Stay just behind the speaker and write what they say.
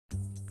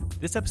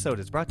This episode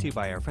is brought to you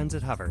by our friends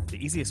at Hover,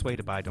 the easiest way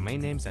to buy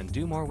domain names and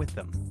do more with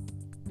them.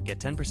 Get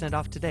 10%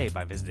 off today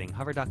by visiting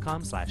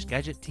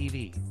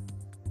hover.com/gadgettv.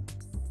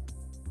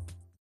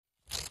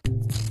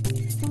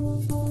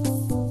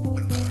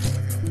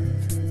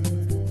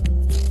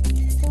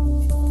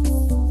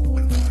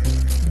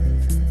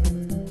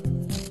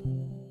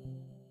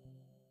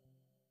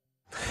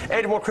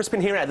 Ed Moore Crispin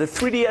here at the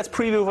 3DS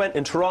preview event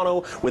in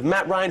Toronto with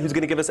Matt Ryan, who's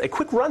going to give us a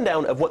quick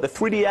rundown of what the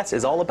 3DS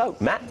is all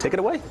about. Matt, take it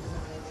away.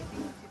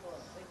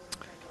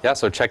 Yeah,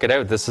 so check it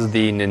out. This is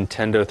the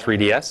Nintendo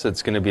 3DS.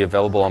 It's going to be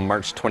available on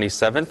March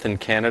 27th in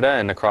Canada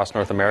and across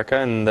North America,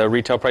 and the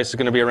retail price is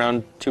going to be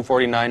around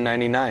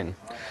 $249.99.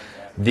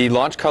 The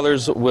launch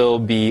colors will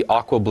be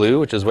aqua blue,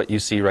 which is what you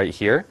see right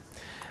here.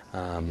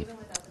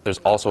 There's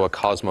also a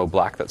Cosmo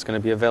Black that's going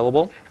to be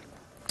available.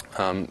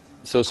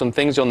 So some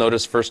things you'll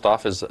notice first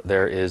off is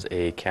there is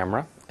a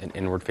camera, an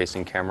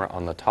inward-facing camera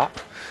on the top.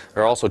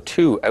 There are also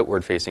two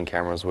outward-facing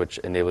cameras which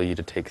enable you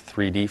to take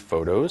 3D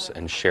photos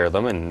and share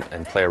them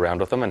and play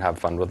around with them and have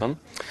fun with them.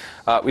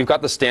 We've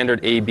got the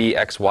standard A, B,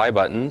 X, Y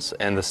buttons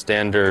and the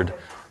standard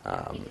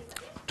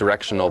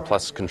directional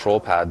plus control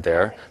pad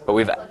there, but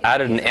we've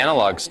added an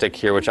analog stick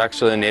here which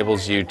actually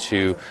enables you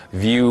to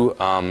view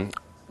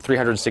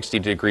 360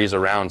 degrees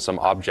around some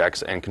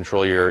objects and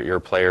control your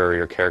player or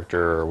your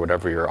character or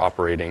whatever you're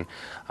operating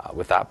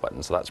with that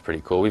button, so that's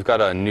pretty cool. We've got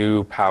a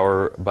new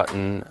power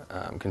button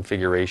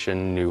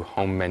configuration, new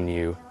home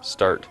menu,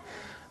 start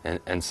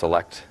and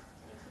select.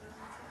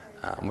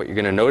 What you're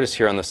going to notice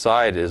here on the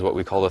side is what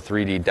we call the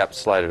 3D depth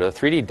slider. The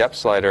 3D depth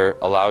slider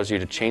allows you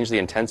to change the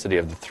intensity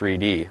of the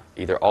 3D,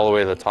 either all the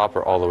way to the top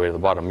or all the way to the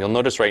bottom. You'll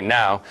notice right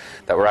now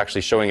that we're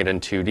actually showing it in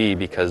 2D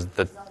because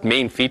the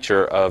main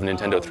feature of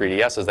Nintendo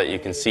 3DS is that you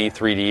can see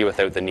 3D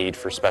without the need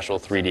for special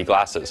 3D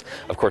glasses.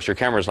 Of course, your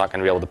camera is not going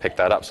to be able to pick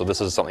that up, so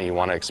this is something you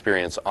want to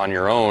experience on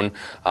your own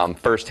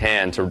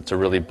firsthand to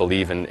really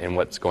believe in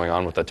what's going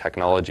on with the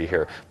technology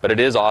here. But it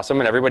is awesome,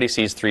 and everybody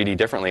sees 3D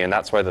differently, and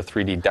that's why the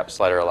 3D depth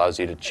slider allows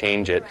you to change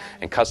it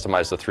and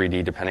customize the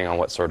 3D depending on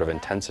what sort of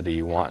intensity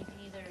you want.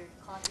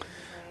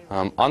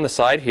 On the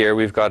side here,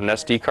 we've got an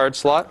SD card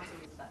slot.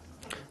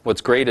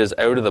 What's great is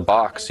out of the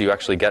box, you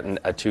actually get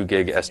a 2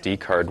 gig SD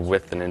card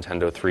with the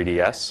Nintendo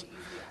 3DS.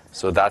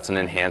 So that's an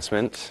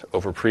enhancement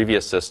over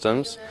previous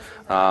systems.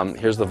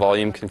 Here's the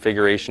volume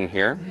configuration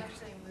here.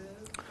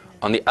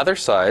 On the other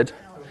side,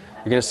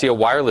 you're going to see a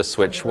wireless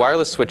switch.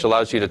 Wireless switch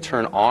allows you to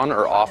turn on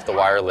or off the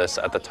wireless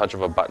at the touch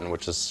of a button,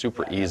 which is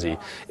super easy.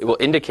 It will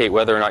indicate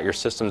whether or not your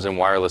system's in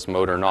wireless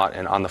mode or not.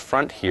 And on the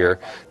front here,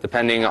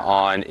 depending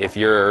on if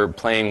you're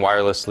playing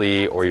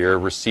wirelessly or you're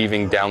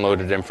receiving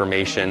downloaded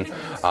information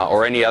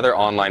or any other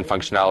online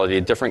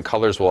functionality, different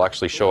colors will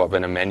actually show up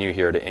in a menu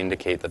here to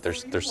indicate that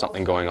there's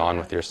something going on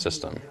with your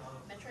system.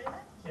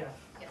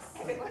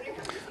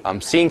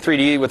 Seeing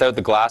 3D without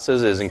the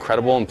glasses is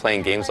incredible, and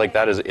playing games like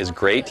that is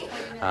great.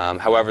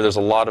 However, there's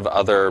a lot of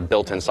other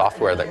built-in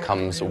software that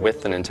comes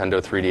with the Nintendo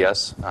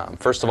 3DS.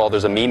 First of all,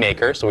 there's a Mii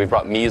Maker, so we've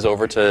brought Mii's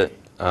over to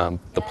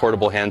the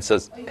portable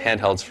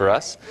handhelds for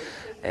us.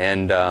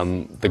 And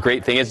the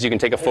great thing is you can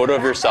take a photo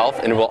of yourself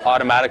and it will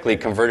automatically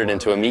convert it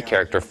into a Mii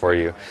character for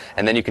you.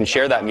 And then you can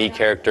share that Mii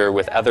character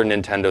with other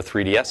Nintendo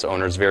 3DS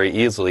owners very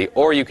easily,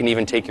 or you can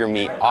even take your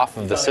Mii off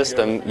of the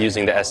system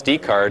using the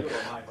SD card,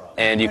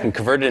 and you can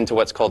convert it into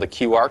what's called a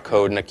QR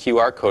code, and a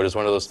QR code is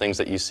one of those things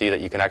that you see that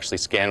you can actually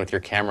scan with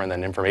your camera and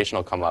then information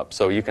will come up.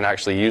 So you can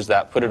actually use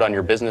that, put it on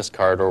your business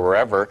card or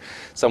wherever,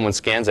 someone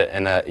scans it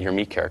and your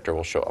Mii character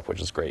will show up, which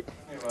is great.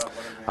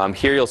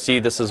 Here you'll see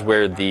this is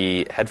where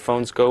the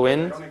headphones go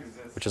in,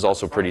 which is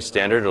also pretty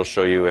standard. It'll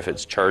show you if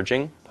it's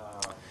charging.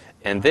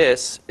 And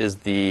this is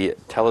the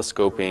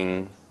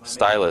telescoping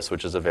stylus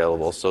which is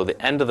available. So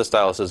the end of the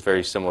stylus is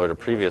very similar to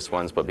previous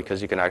ones, but because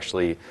you can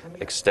actually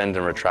extend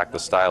and retract the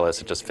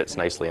stylus, it just fits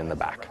nicely in the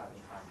back.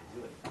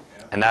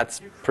 And that's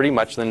pretty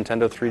much the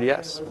Nintendo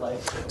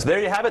 3DS. So there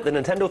you have it, the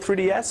Nintendo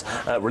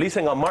 3DS,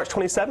 releasing on March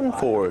 27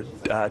 for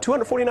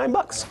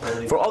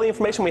 $249. For all the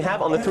information we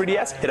have on the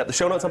 3DS, hit up the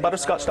show notes on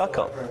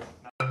butterscotch.com.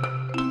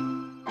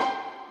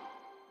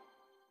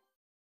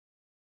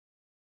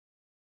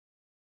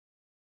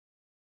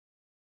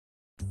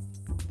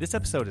 This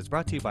episode is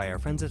brought to you by our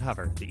friends at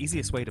Hover, the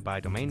easiest way to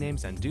buy domain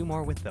names and do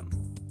more with them.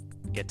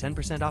 Get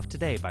 10% off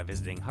today by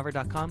visiting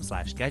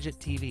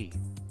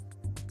hover.com/gadgettv.